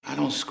I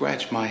don't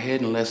scratch my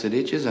head unless it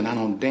itches, and I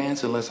don't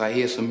dance unless I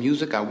hear some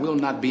music. I will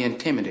not be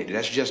intimidated.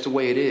 That's just the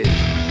way it is.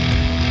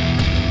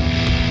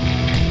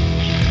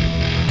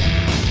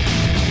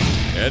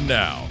 And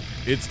now,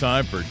 it's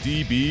time for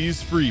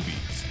DB's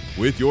Freebies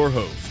with your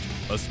host,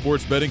 a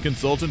sports betting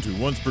consultant who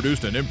once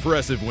produced an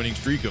impressive winning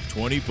streak of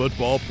 20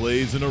 football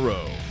plays in a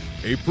row.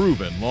 A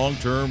proven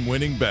long-term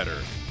winning bettor.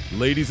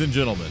 Ladies and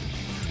gentlemen,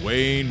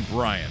 Dwayne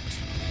Bryant.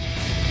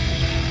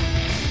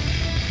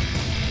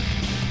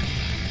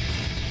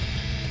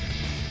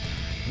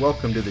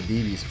 Welcome to the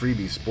DB's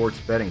Freebies Sports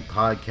Betting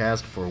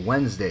Podcast for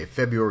Wednesday,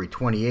 February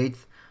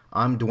 28th.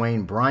 I'm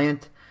Dwayne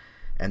Bryant,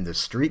 and the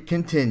streak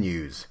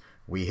continues.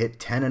 We hit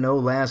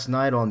 10-0 last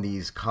night on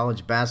these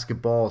college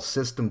basketball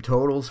system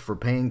totals for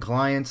paying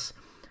clients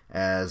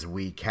as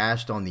we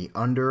cashed on the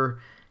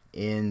under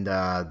in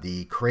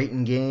the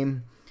Creighton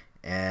game,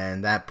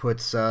 and that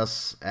puts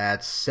us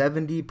at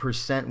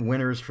 70%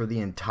 winners for the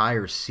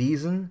entire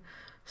season.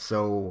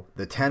 So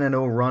the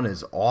 10-0 run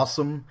is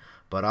awesome.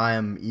 But I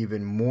am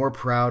even more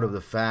proud of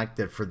the fact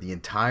that for the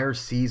entire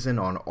season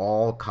on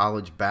all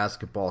college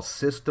basketball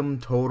system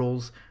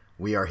totals,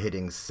 we are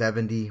hitting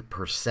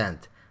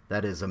 70%.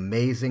 That is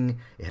amazing.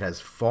 It has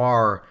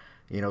far,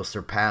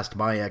 surpassed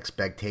my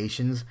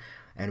expectations.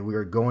 And we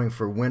are going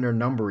for winner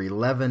number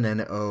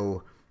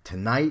 11-0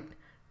 tonight.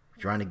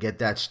 Trying to get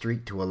that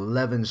streak to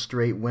 11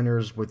 straight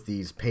winners with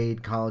these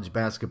paid college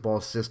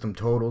basketball system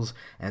totals.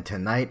 And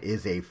tonight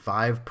is a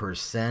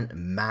 5%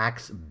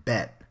 max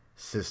bet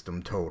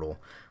system total.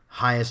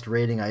 Highest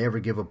rating I ever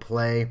give a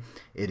play.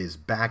 It is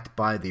backed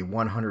by the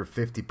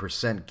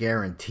 150%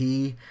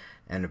 guarantee.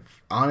 And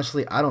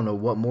honestly, I don't know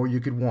what more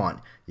you could want.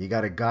 You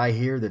got a guy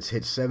here that's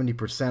hit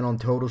 70% on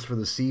totals for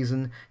the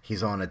season.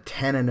 He's on a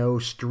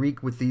 10-0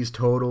 streak with these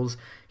totals.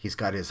 He's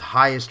got his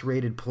highest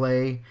rated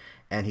play,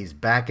 and he's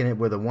backing it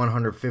with a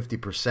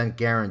 150%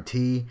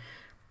 guarantee.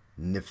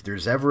 And if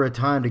there's ever a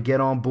time to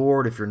get on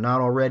board, if you're not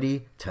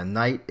already,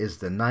 tonight is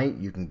the night.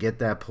 You can get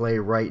that play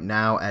right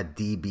now at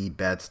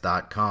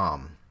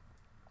dbbets.com.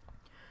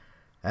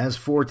 As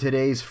for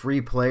today's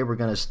free play, we're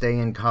going to stay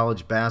in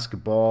college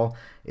basketball.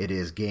 It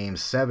is game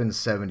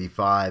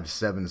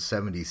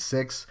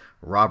 775-776.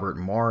 Robert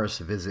Morris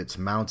visits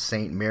Mount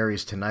St.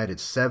 Mary's tonight at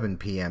 7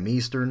 p.m.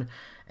 Eastern,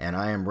 and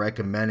I am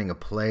recommending a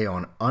play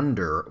on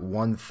under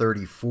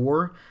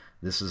 134.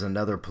 This is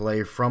another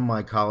play from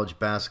my college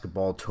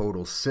basketball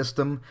total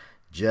system.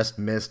 Just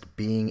missed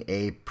being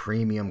a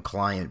premium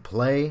client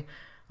play.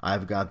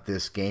 I've got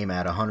this game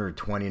at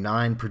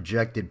 129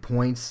 projected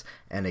points.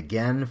 And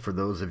again, for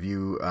those of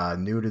you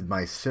new to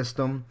my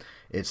system,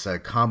 it's a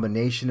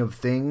combination of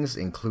things,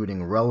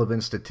 including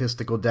relevant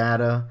statistical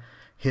data,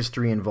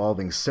 history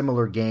involving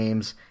similar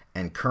games,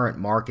 and current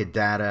market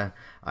data.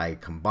 I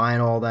combine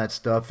all that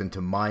stuff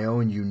into my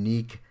own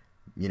unique,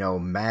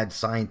 mad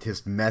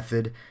scientist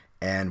method.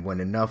 And when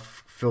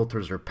enough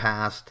filters are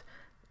passed,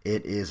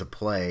 it is a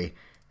play.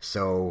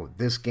 So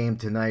this game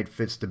tonight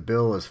fits the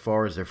bill as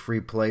far as a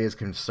free play is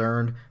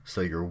concerned.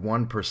 So your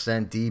 1%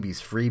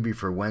 DB's freebie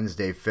for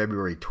Wednesday,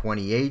 February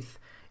 28th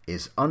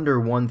is under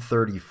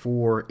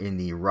 134 in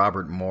the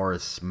Robert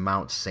Morris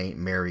Mount St.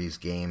 Mary's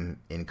game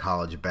in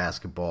college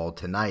basketball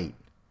tonight.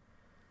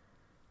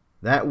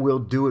 That will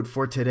do it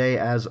for today.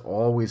 As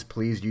always,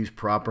 please use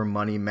proper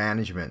money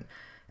management.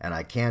 And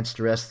I can't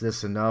stress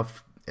this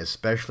enough,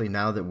 especially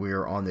now that we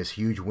are on this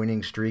huge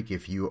winning streak.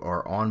 If you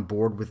are on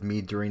board with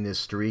me during this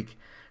streak,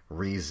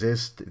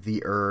 resist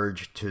the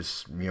urge to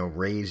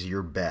raise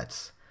your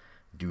bets.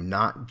 Do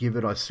not give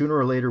it sooner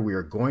or later we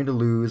are going to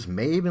lose,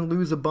 may even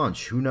lose a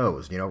bunch, who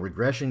knows.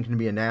 Regression can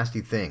be a nasty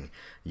thing.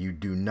 You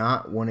do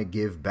not want to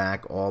give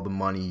back all the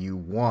money you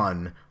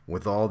won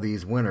with all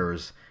these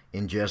winners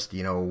in just,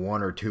 1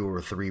 or 2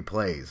 or 3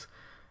 plays.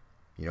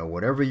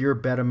 Whatever your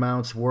bet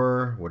amounts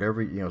were,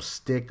 whatever,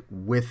 stick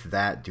with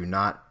that. Do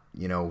not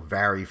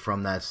vary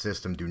from that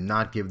system. Do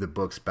not give the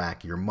books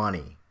back your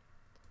money.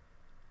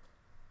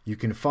 You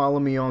can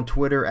follow me on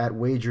Twitter at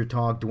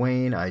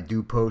WagerTalkDwayne. I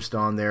do post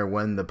on there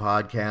when the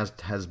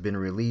podcast has been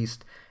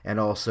released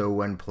and also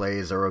when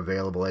plays are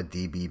available at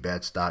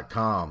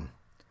dbbets.com.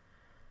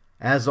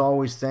 As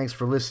always, thanks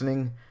for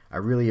listening. I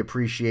really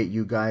appreciate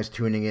you guys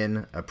tuning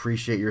in.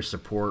 Appreciate your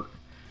support.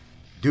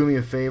 Do me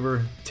a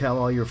favor, tell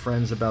all your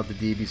friends about the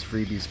DB's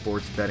Freebies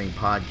Sports Betting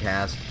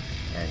Podcast,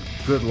 and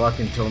good luck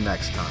until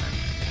next time.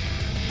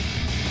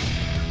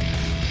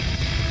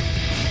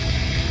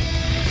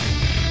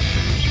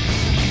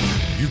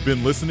 You've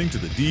been listening to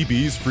the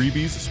DB's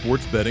Freebies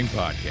Sports Betting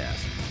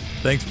Podcast.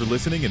 Thanks for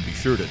listening, and be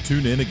sure to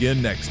tune in again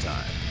next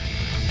time.